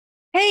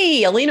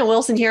Hey, Alina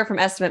Wilson here from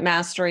Estimate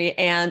Mastery,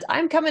 and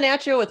I'm coming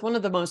at you with one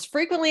of the most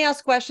frequently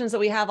asked questions that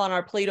we have on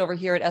our plate over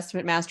here at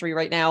Estimate Mastery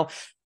right now.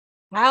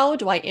 How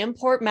do I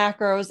import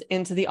macros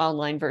into the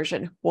online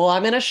version? Well,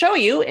 I'm going to show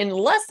you in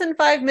less than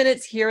 5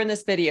 minutes here in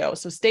this video,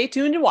 so stay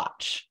tuned to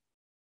watch.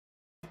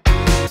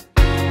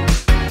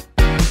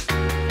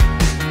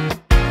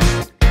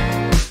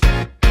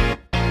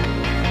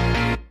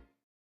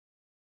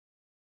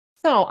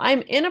 So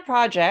I'm in a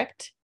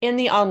project in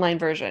the online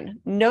version.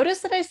 Notice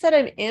that I said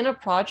I'm in a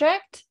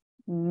project,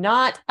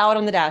 not out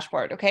on the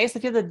dashboard. Okay, so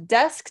if you have the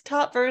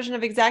desktop version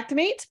of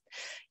Xactimate,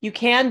 you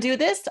can do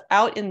this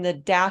out in the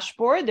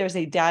dashboard. There's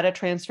a data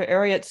transfer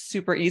area. It's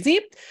super easy.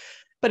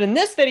 But in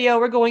this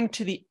video, we're going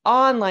to the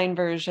online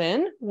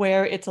version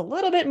where it's a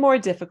little bit more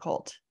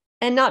difficult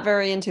and not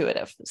very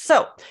intuitive.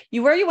 So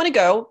where you want to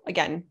go,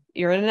 again,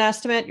 you're in an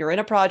estimate, you're in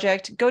a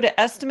project, go to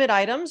estimate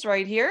items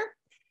right here.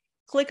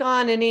 Click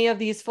on any of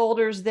these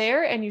folders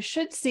there, and you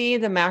should see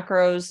the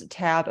macros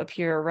tab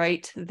appear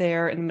right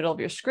there in the middle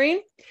of your screen.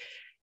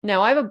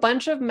 Now, I have a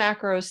bunch of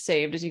macros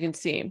saved, as you can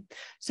see.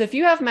 So if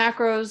you have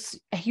macros,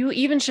 you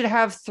even should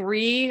have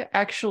 3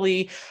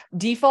 actually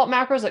default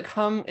macros that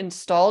come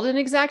installed in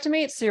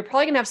Xactimate. So you're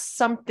probably going to have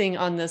something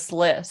on this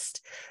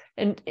list.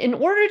 And in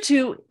order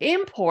to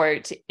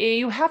import,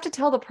 you have to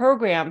tell the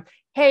program,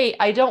 hey,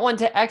 I don't want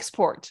to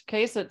export.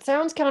 Okay, so it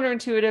sounds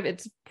counterintuitive.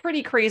 It's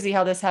pretty crazy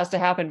how this has to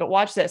happen, but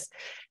watch this.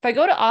 If I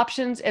go to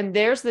options and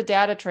there's the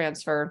data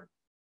transfer,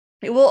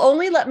 it will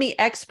only let me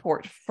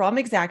export from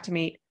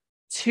Xactimate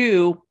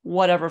to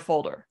whatever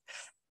folder.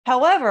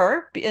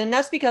 However, and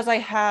that's because I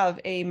have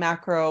a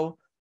macro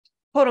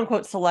quote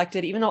unquote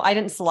selected, even though I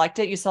didn't select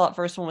it, you saw it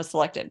first one was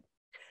selected.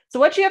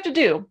 So what you have to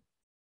do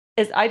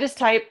is I just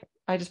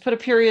put a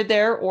period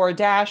there or a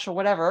dash or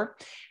whatever,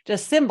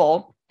 just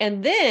symbol.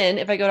 And then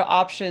if I go to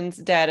options,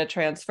 data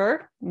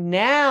transfer,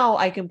 now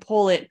I can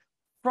pull it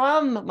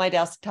from my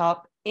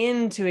desktop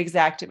into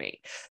Xactimate.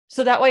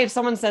 So that way, if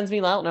someone sends me,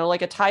 I don't know,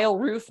 like a tile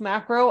roof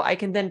macro, I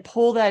can then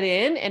pull that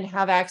in and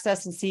have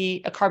access and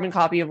see a carbon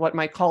copy of what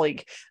my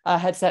colleague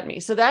had sent me.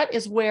 So that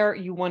is where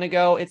you want to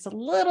go. It's a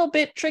little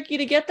bit tricky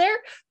to get there,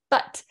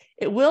 but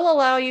it will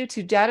allow you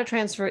to data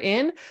transfer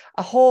in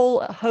a whole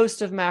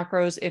host of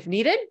macros if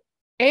needed.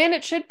 And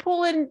it should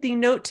pull in the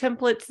note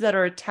templates that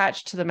are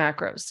attached to the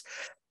macros.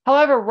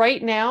 However,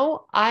 right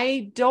now,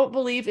 I don't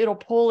believe it'll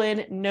pull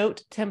in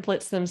note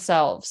templates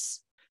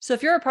themselves. So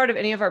if you're a part of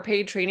any of our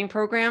paid training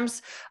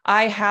programs,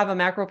 I have a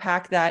macro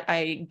pack that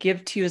I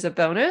give to you as a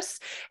bonus.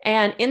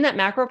 And in that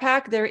macro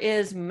pack, there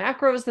is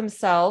macros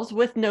themselves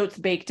with notes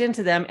baked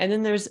into them. And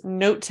then there's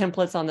note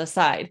templates on the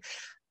side.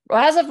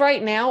 As of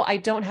right now, I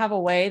don't have a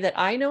way that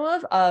I know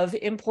of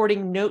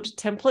importing note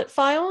template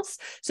files.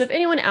 So if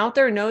anyone out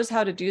there knows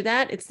how to do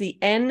that, it's the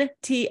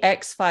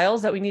NTX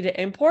files that we need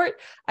to import.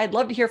 I'd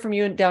love to hear from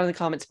you down in the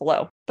comments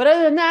below. But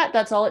other than that,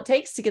 that's all it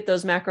takes to get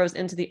those macros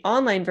into the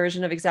online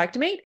version of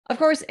Xactimate. Of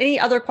course, any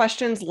other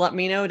questions, let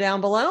me know down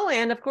below.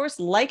 And of course,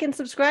 like and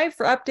subscribe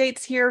for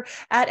updates here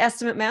at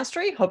Estimate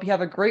Mastery. Hope you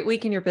have a great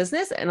week in your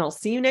business, and I'll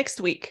see you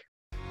next week.